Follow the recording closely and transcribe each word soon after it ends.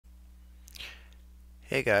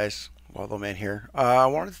Hey guys, Waldo Man here. I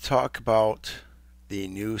wanted to talk about the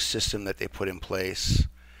new system that they put in place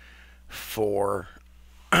for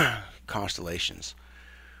constellations.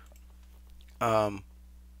 Um,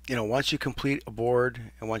 once you complete a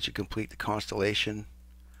board and once you complete the constellation,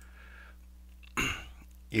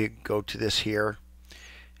 you go to this here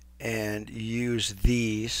and use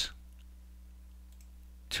these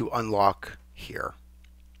to unlock here.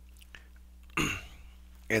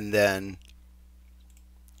 And then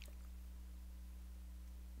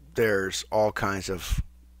there's all kinds of,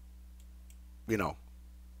 you know,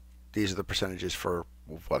 these are the percentages for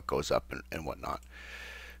what goes up and whatnot.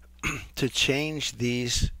 To change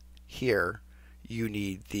these here, you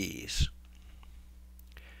need these.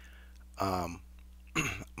 Um,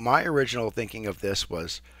 my original thinking of this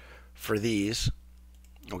was for these,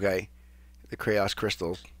 okay, the Chaos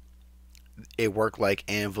Crystals, it worked like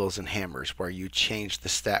anvils and hammers where you changed the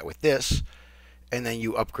stat with this and then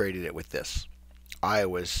you upgraded it with this. I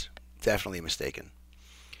was definitely mistaken.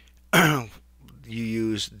 You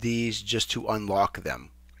use these just to unlock them,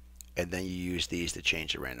 and then you use these to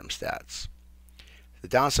change the random stats. The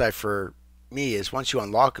downside for me is once you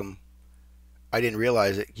unlock them, I didn't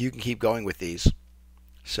realize it. You can keep going with these.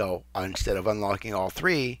 So instead of unlocking all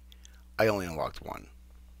three, I only unlocked one.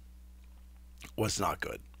 Was not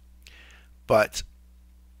good. But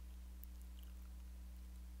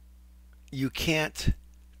you can't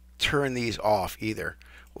turn these off either.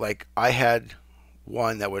 Like I had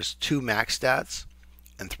one that was 2 max stats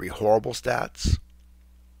and 3 horrible stats.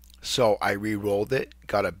 So I re-rolled it,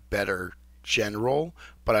 got a better general,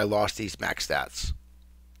 but I lost these max stats.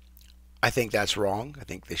 I think that's wrong. I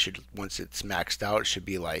think they should, once it's maxed out, it should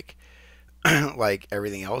be like like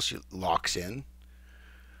everything else, it locks in.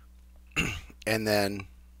 And then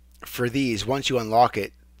for these, once you unlock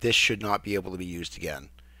it, this should not be able to be used again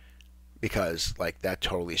because like that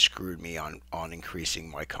totally screwed me on increasing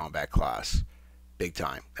my combat class big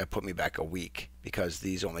time. That put me back a week because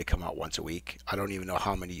these only come out once a week. I don't even know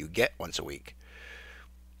how many you get once a week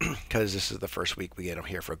because this is the first week we get them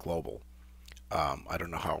here for global. I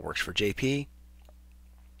don't know how it works for JP,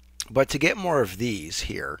 but to get more of these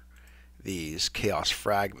here, these chaos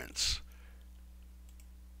fragments,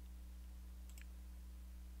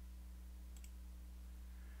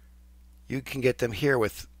 you can get them here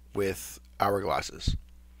with hourglasses.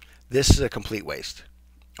 This is a complete waste,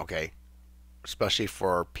 okay? Especially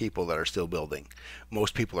for people that are still building.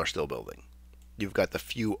 Most people are still building. You've got the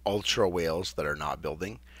few ultra whales that are not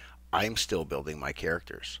building. I'm still building my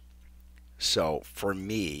characters. So for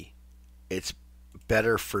me, it's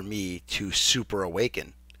better for me to super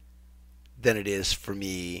awaken than it is for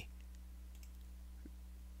me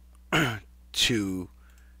to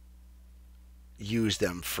use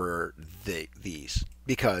them for these.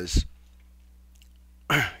 Because,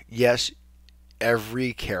 yes,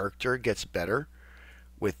 every character gets better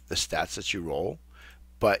with the stats that you roll,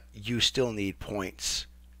 but you still need points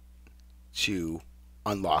to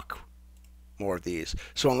unlock more of these.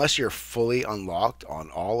 So unless you're fully unlocked on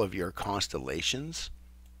all of your constellations,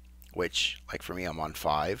 which like for me I'm on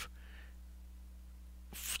 5,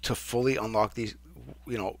 to fully unlock these,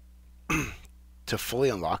 you know, to fully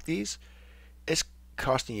unlock these, it's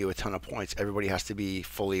costing you a ton of points. Everybody has to be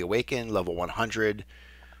fully awakened, level 100,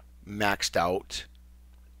 maxed out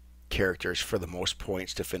characters for the most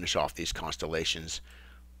points to finish off these constellations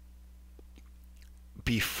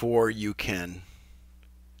before you can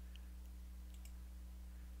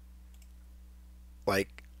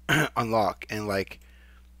like unlock. And like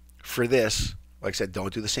for this, like I said,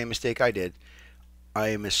 don't do the same mistake I did. I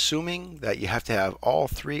am assuming that you have to have all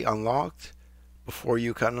 3 unlocked before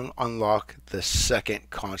you can unlock the second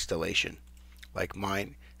constellation. Like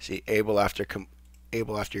mine, see, able after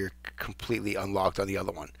you're completely unlocked on the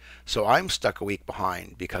other one. So I'm stuck a week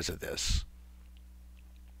behind because of this.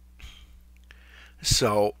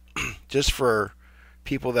 So just for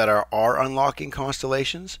people that are unlocking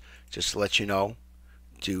constellations, just to let you know,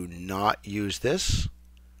 do not use this.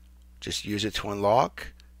 Just use it to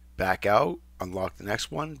unlock, back out, unlock the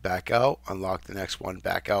next one, back out, unlock the next one,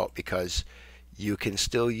 back out, because you can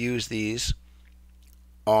still use these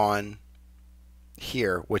on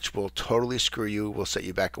here, which will totally screw you, will set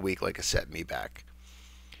you back a week like it set me back.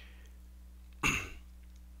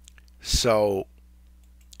 So,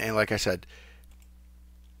 and like I said,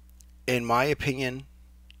 in my opinion,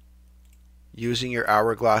 using your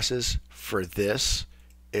hourglasses for this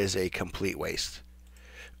is a complete waste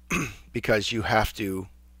because you have to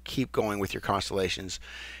keep going with your constellations.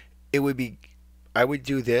 It would be, I would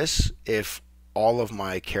do this if all of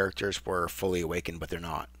my characters were fully awakened, but they're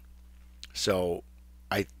not. So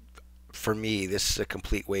I for me, this is a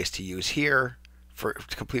complete waste to use here. For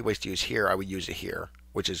complete waste to use here, I would use it here,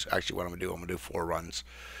 which is actually what I'm gonna do. I'm gonna do 4 runs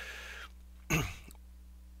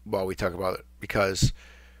while we talk about it, because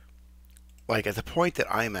like at the point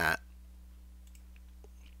that I'm at,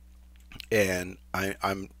 and I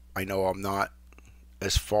know I'm not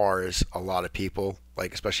as far as a lot of people,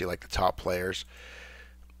 like especially like the top players.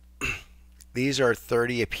 These are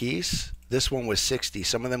 30 apiece. This one was 60.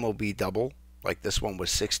 Some of them will be double, like this one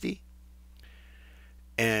was 60.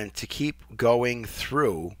 And to keep going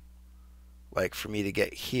through, like for me to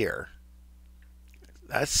get here,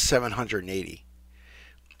 that's 780.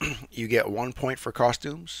 You get 1 point for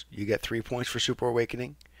costumes. You get 3 points for Super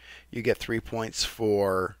Awakening. You get 3 points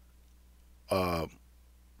for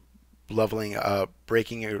leveling,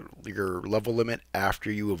 breaking your level limit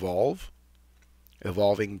after you evolve.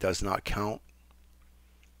 Evolving does not count.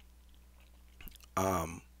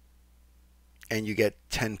 And you get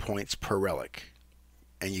 10 points per relic,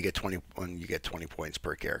 and you get 20 points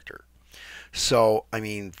per character. So I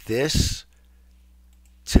mean, this,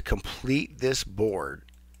 to complete this board,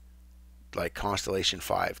 like Constellation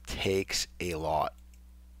 5, takes a lot.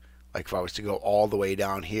 Like if I was to go all the way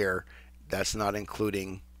down here, that's not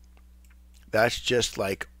including, that's just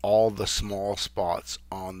like all the small spots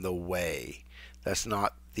on the way. That's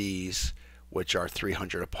not these, which are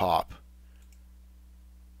 300 a pop.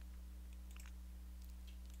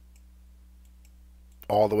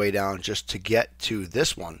 All the way down just to get to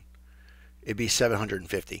this one, it'd be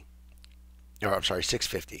 750. Or I'm sorry,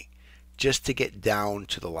 650. Just to get down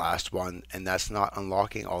to the last one, and that's not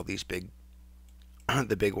unlocking all these big,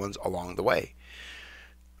 the big ones along the way.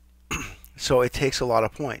 So it takes a lot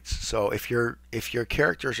of points. So if your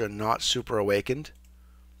characters are not super awakened,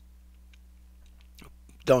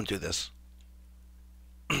 don't do this.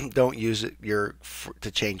 Don't use it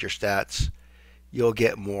to change your stats. You'll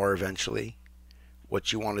get more eventually.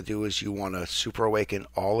 What you want to do is you want to super awaken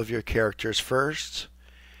all of your characters first.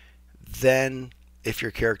 Then, if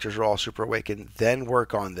your characters are all super awakened, then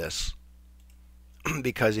work on this.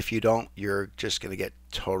 Because if you don't, you're just going to get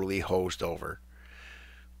totally hosed over.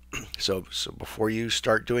 So before you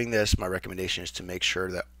start doing this, my recommendation is to make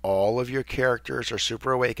sure that all of your characters are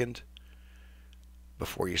super awakened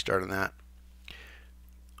before you start on that.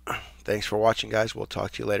 Thanks for watching, guys. We'll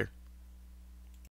talk to you later.